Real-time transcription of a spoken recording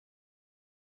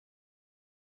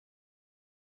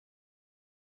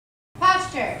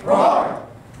Posture. Roar.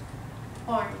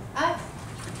 Horns up.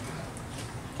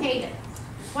 Cadence.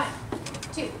 1,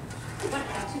 2, 1,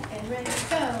 2, and ready,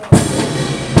 go.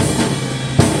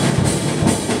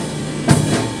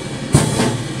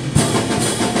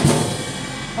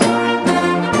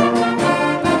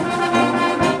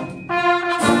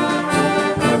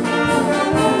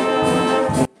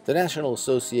 The National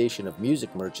Association of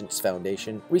Music Merchants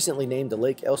Foundation recently named the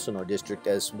Lake Elsinore district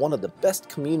as one of the best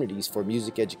communities for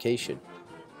music education.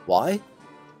 Why?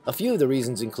 A few of the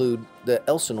reasons include the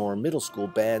Elsinore Middle School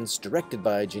bands, directed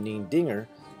by Janine Dinger,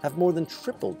 have more than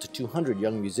tripled to 200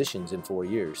 young musicians in 4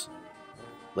 years.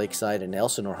 Lakeside and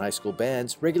Elsinore High School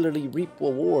bands regularly reap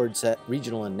awards at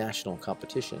regional and national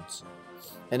competitions.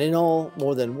 And in all,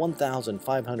 more than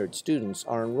 1,500 students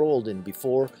are enrolled in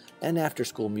before and after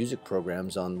school music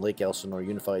programs on Lake Elsinore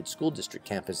Unified School District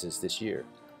campuses this year.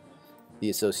 The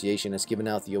association has given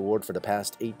out the award for the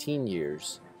past 18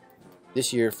 years.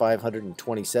 This year,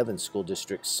 527 school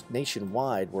districts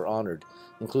nationwide were honored,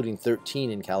 including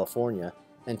 13 in California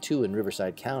and 2 in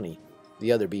Riverside County,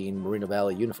 the other being Moreno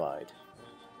Valley Unified.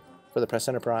 For the Press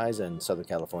Enterprise and Southern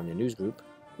California News Group,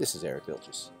 this is Eric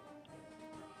Vilches.